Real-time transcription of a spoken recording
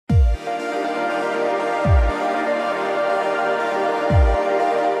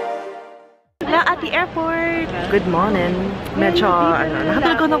the airport. Good morning. Medyo,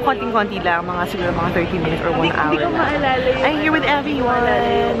 nakatulog ko ng konting-konti lang. Siguro mga 30 minutes or 1 hour. I'm here with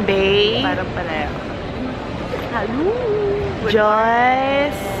everyone. Babe. Parang pala. Hello.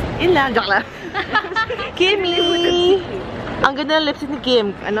 Joyce. Yun lang. Joke lang. Kimmy. Ang ganda ng lipstick ni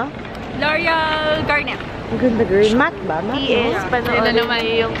Kim. Ano? L'Oreal Garnet. Ang ganda, girl. Matte ba? Matte. Yes. Yun na naman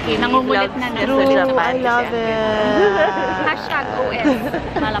yung nangungulit na nasa Japan. I love it. Hashtag OS.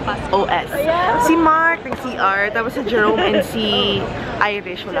 Malapascua. OS. Si Mark ng CR, tapos si Jerome and si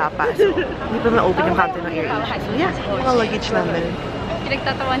Irish wala pa. So, hindi pa na-open yung counter ng AirAsia. So, yeah. Mga luggage namin.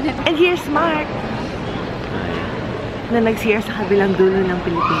 Pinagtatawan na. And here's Mark. Na nag-CR sa kabilang dulo ng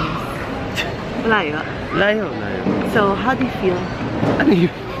Pilipinas. Malayo? Layo. So, how do you feel? Ano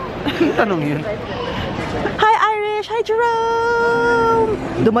yun? Tanong yun. Hi Irish! Hi Jerome!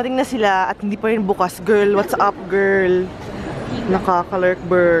 Dumating na sila at hindi pa rin bukas. Girl, what's up girl?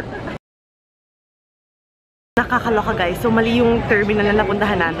 Nakakalurk-burk. Nakakaloka guys. So mali yung terminal na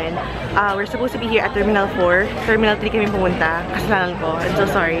napuntahan namin. We're supposed to be here at Terminal 4. Terminal 3 kami pumunta. Kasalanan ko. I'm so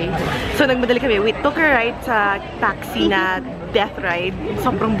sorry. So nagmadali kami. We took a ride sa taxi na death ride.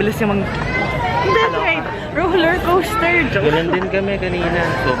 Sobrang bilis yung death ride. Roller coaster. Ganun din kami kanina.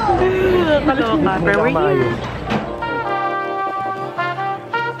 So, kaloka. Pero we're here.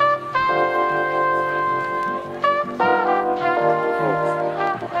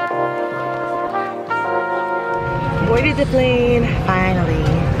 Boarded the plane, finally.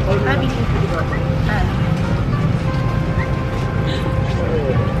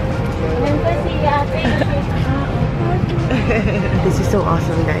 This is so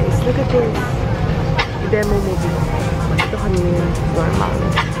awesome, guys. Look at this. Demo movie. Ito kami normal.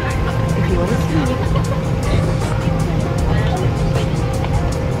 If you want to see.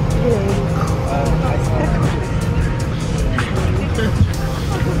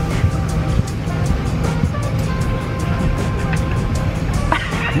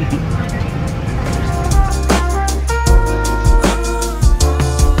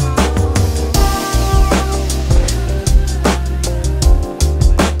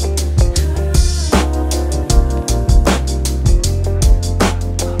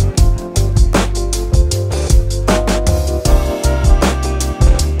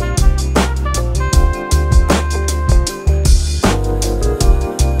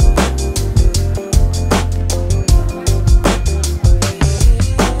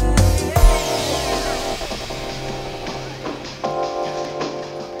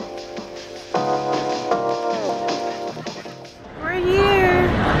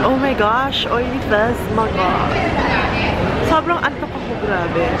 Oh my gosh, oily fuzz, mga. Sobrang antok ako,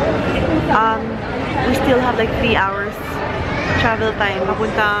 grabe. We still have like 3 hours travel time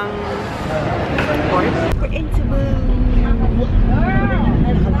papuntang port. We're in Cebu.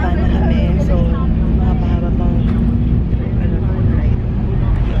 Nakakanta na kami, so makapahaba pang ride.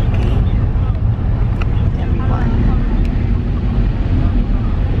 Okay. Everyone.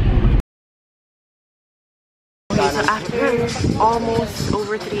 So after almost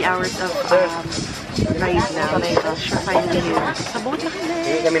over 3 hours of ride now, oh my gosh, we're finally here. Sa boat na kami.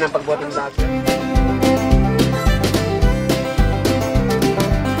 Hindi kami ng pagbuhat ng vlog.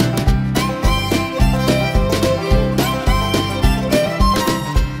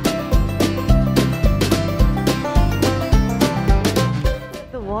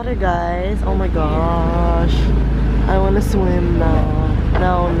 The water, guys. Oh my gosh. I wanna swim now.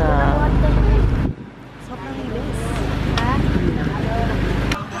 Now na.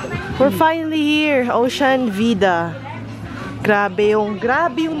 We're finally here, Ocean Vida. Grabe yung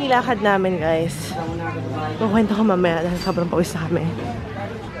nilakad namin, guys. Makwento ko mamaya dahil sobrang pawis na kami.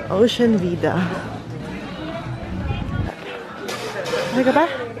 Ocean Vida. Okay ka ba?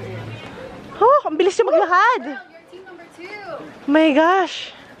 Oh, ang bilis yung maglakad! Oh my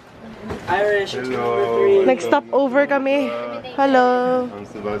gosh! Irish, hello. Nag-stop over kami. Hello. I'm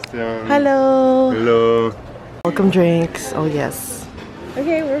Sebastian. Hello. Hello. Welcome drinks. Oh yes.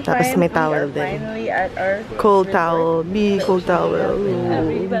 Okay, we're Tapos may towel din. Finally at our Cold towel. Cold towel.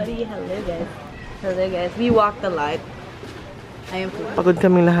 Everybody, hello guys. Hello guys. We walked a lot. I am Pagod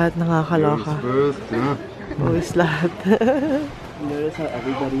kaming lahat. Nakakaloka. First, yeah. Always lahat. Notice how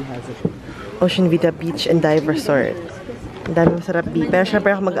everybody has a Ocean Vida Beach and Dive Resort. Ang dami masarap beach. Pero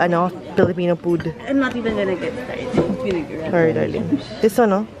syempre ako mag-ano, Filipino food. I'm not even gonna get started. Sorry, darling. This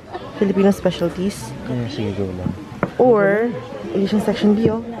one, no? Filipino specialties. Yeah, sige, go lang. Or, Asian section B,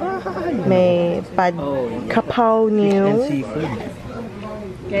 oh. May pad kapaw new. Seafood.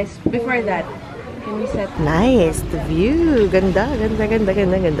 Guys, before that, can we set... Nice, the view. Ganda, ganda, ganda,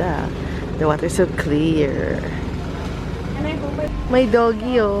 ganda, ganda. The water is so clear. My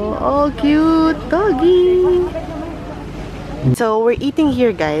doggy, oh. Oh, cute. Doggy. So, we're eating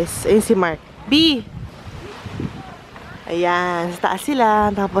here, guys. Ayun si Mark. B! Ayan. Sa taas sila.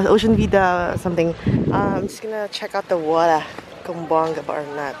 Tapos, Ocean Vida, something. I'm just gonna check out the water. Kung bongga ba or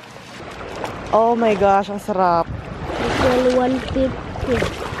not. Oh my gosh, ang sarap. It's 150.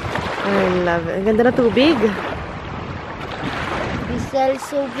 I love it. Ang ganda na tubig. We sell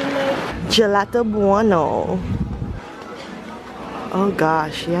souvenir. Gelato Buono. Oh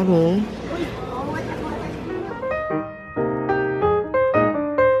gosh, yummy.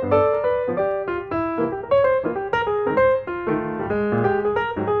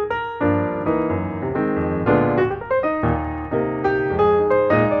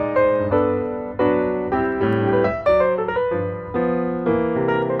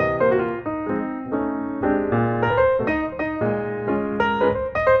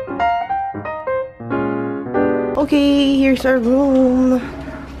 Okay, here's our room.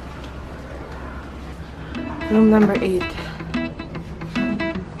 Room number 8.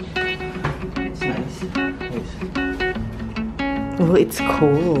 It's nice. Oh, it's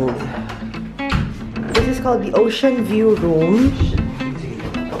cold. This is called the Ocean View Room.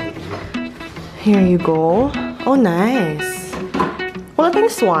 Here you go. Oh, nice. Wala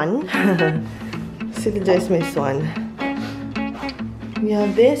tayong swan. Sila Joyce may swan. We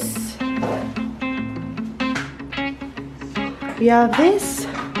have this. We have this.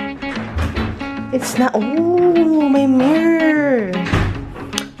 It's not. Oh, my mirror.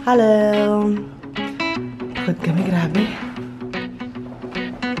 Hello. Pagod kami, grabe.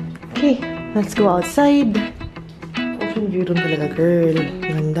 Okay, let's go outside. Ocean view room talaga, girl.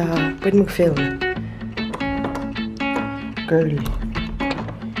 Ganda. Pwede mag-film. Girl.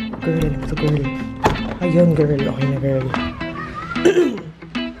 Girl. Ito, girl. Ayun, girl. Okay na, girl.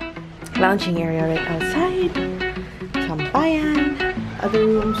 Lounging area right outside. Sampayan. Other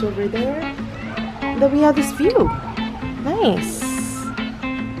rooms over there. And then we have this view. Nice.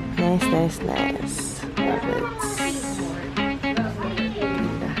 Nice, nice, nice. Love it.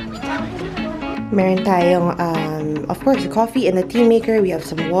 Meron tayong, of course, the coffee and the tea maker. We have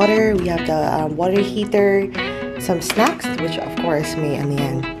some water. We have the water heater. Some snacks, which of course may ano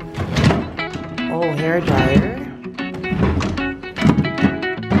yan. Oh, hair dryer.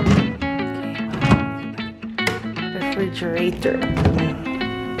 Refrigerator.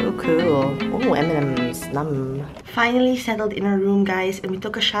 Oh, cool. Oh, M&M's. Numb. Finally settled in our room, guys, and we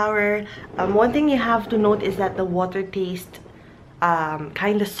took a shower. One thing you have to note is that the water tastes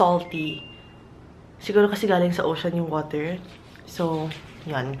kind of salty. Siguro kasi galing sa ocean yung water. So,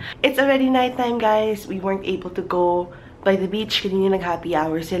 yun. It's already nighttime, guys. We weren't able to go by the beach. Kanina nag-happy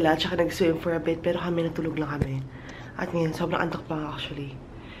hour sila. Tsaka nag-swim for a bit. Pero kami natulog lang kami. At ngayon, sobrang antok pa actually.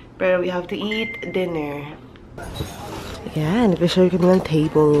 Pero we have to eat dinner. Ayan, nag-share kami ng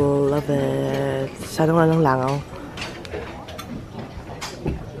table. Love it. Sana wala ng langaw.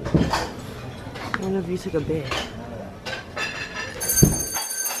 Ano view sa gabi.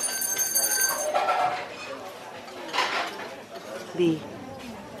 Di.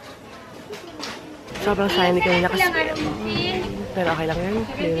 Sobrang shiny kami nakaswim. Pero okay lang yun.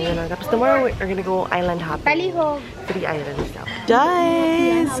 Tapos tomorrow, we're gonna go island hopping. Talihog. 3 islands now.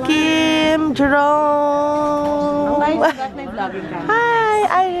 Guys! Kim! Jerome! Hi!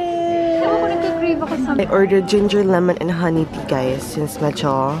 I ordered ginger, lemon, and honey tea, guys. Since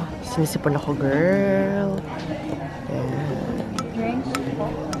medyo sinisipon ako, girl.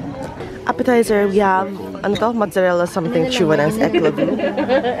 Appetizer, we have ano to? Mozzarella something chuanas eklavu.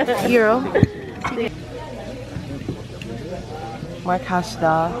 Euro. Mark has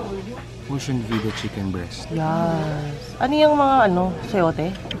the Ocean Vida chicken breast. yes. Ano yung mga ano?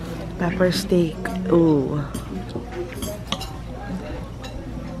 Sayote? Pepper steak. Ooh.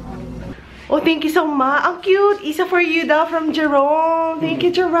 Oh, thank you so much. Ang cute. Isa for you daw from Jerome. Thank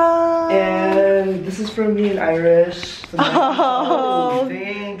you, Jerome. And this is from me and Irish. Oh.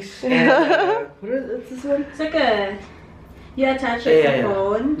 Thanks. And, what is this one? Second. You attach it to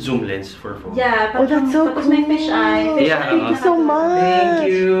phone. Zoom lens for phone. Yeah, Oh, that's so cool. may fish eye. Yeah. Thank you so much.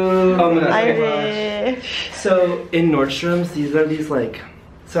 Thank you. Irish. So in Nordstrom's, these are these like.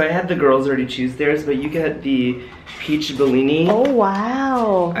 So I had the girls already choose theirs, but you get the peach Bellini. Oh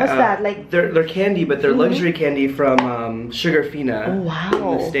wow! What's that like? They're candy, but they're luxury candy from Sugar Fina. Oh wow!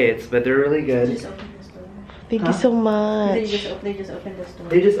 In the States, but they're really good. Just open the store. Thank you so much. They just opened the store.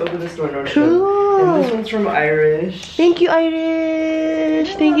 They just opened the store in Nordstrom. Cool. And this one's from Irish. Thank you,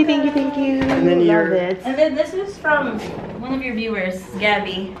 Irish. Thank you, thank you, thank you. And then love it. And then this is from one of your viewers,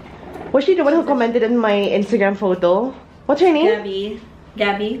 Gabby. Was she the one who commented on my Instagram photo? What's her name? Gabby.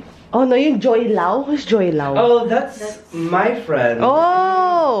 Gabby. Oh no, yung Joy Lau? Who's Joy Lau? Oh, that's my friend.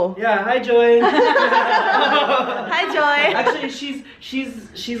 Oh! Yeah, hi Joy. Hi Joy! Actually,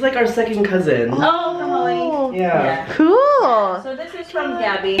 she's like our second cousin. Oh, from Hawaii. Yeah. Cool! So this is from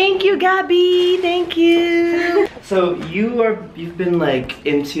Gabby. Thank you, Gabby! Thank you! So you've been like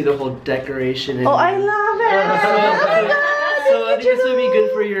into the whole decoration. And Oh, I love it! So I think this would be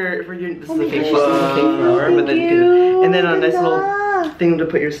good for your this is a fake flower, but then you you. can, and then a nice little thing to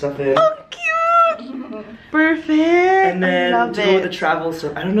put your stuff in. Oh, cute! Perfect! And then I love to go with the travel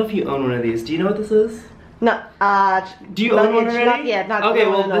stuff. I don't know if you own one of these. Do you know what this is? No, Do you own one already? Not yet. Not okay,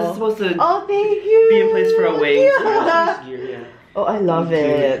 no, well no. this is supposed to Oh, thank you! be in place for a wing. Yeah. So this year, yeah. Oh, I love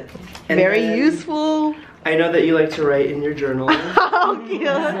it. And Very then- useful. I know that you like to write in your journal. Oh, cute.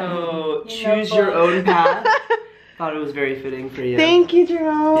 So choose your own path. Thought it was very fitting for you. Thank you,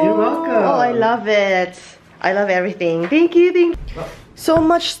 Jerome. You're welcome. Oh, I love it. I love everything. Thank you, thank you. So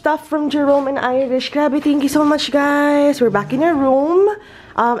much stuff from Jerome and Irish. Grabe, thank you so much, guys. We're back in our room.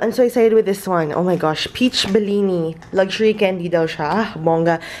 I'm so excited with this one. Oh my gosh, Peach Bellini. Luxury candy daw siya. Ah,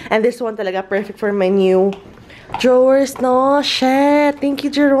 bongga. And this one talaga perfect for my new drawers, no? Shit. Thank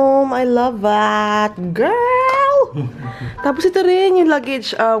you, Jerome. I love that. Girl! Tapos ito rin yung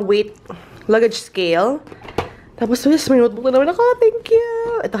luggage, luggage scale. Tapos yes, may notebook na naman ako. Thank you.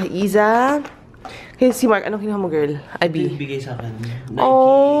 Ito kay Iza. Kay si Mark, anong kinuha mo, girl? Ivy. Bigay sa akin.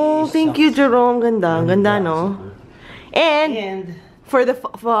 Oh, thank you, Jerome. Ganda. Ganda, no? And And for the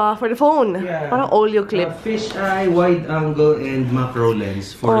phone. Yeah. Parang oleo clip. fish eye, wide angle, and macro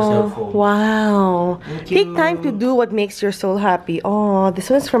lens for cell phone. Wow. Thank Take you. time to do what makes your soul happy. Oh, this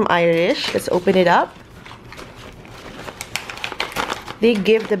one's from Irish. Let's open it up. They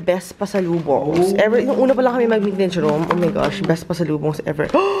give the best pasalubongs ever. Yung una pa lang kami mag-meet ni Jerome. Oh my gosh, best pasalubongs ever.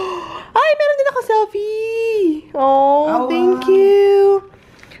 Ay, meron din ako selfie. Oh, thank you.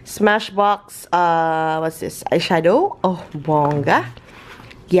 Smashbox, what's this? Eyeshadow. Oh, bongga.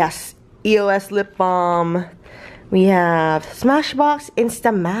 Yes, EOS lip balm. We have Smashbox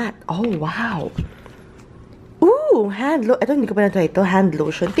Insta Matte. Oh, wow. Ooh, ito hindi ko pa na-try ito. Hand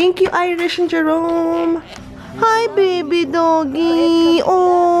lotion. Thank you, Irish and Jerome. Hi, baby doggy.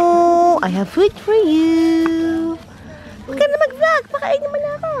 Oh, I have food for you. Huwag ka na mag-vlog. Pakain naman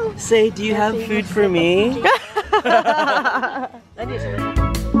ako. Say, do you have food for me?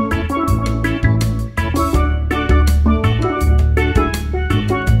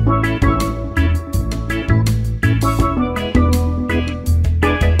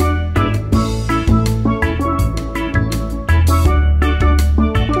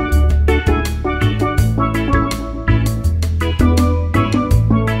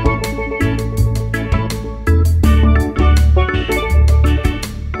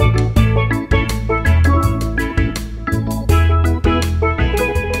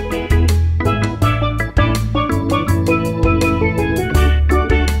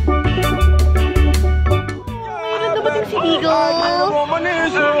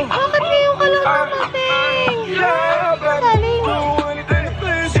 Bakit ngayon ka lang dumating? Galing.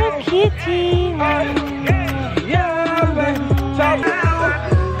 So kitty.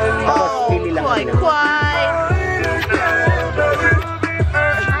 Oh, quite.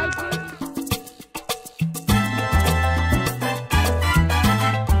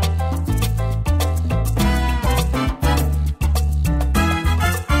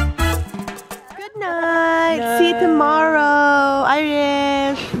 Good night. See you tomorrow.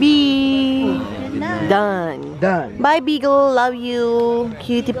 Irish. B. Done. Done. Bye, Beagle. Love you.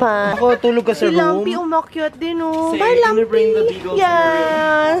 Cutie pie. Ako, tulog ka sa Si Lumpy room. umakyat din, oh. Say, Bye, you're gonna bring the Lumpy. beagle to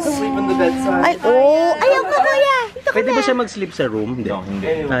Yes. Sleep on the bedside. Ay, oh. Ayaw ka, kuya. Dito ka Pwede na. ba siya mag-sleep sa room? Hindi. Ah,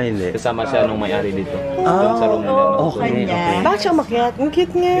 hindi. Kasama siya nung may-ari dito. Doon sa room nila. Okay, okay. Bakit siya umakyat? Ang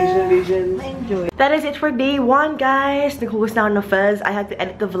cute nga. Vision. That is it for day 1, guys. Naghugas na ako ng fuzz. I had to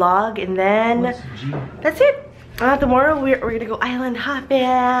edit the vlog. And then, that's it. Tomorrow, we're gonna go island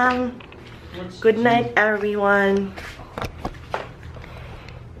hopping. Good night, everyone.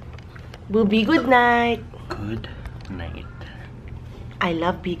 Booby, good night. Good night. I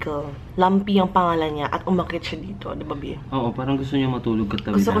love Pickle. Lumpy ang pangalan niya at umakit siya dito, di ba, Bi? Oo, parang gusto niya matulog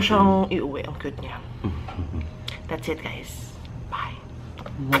katabi Gusto ko natin. siyang iuwi. Ang cute niya. That's it, guys. Bye.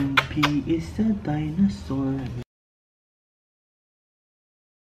 Lumpy is a dinosaur.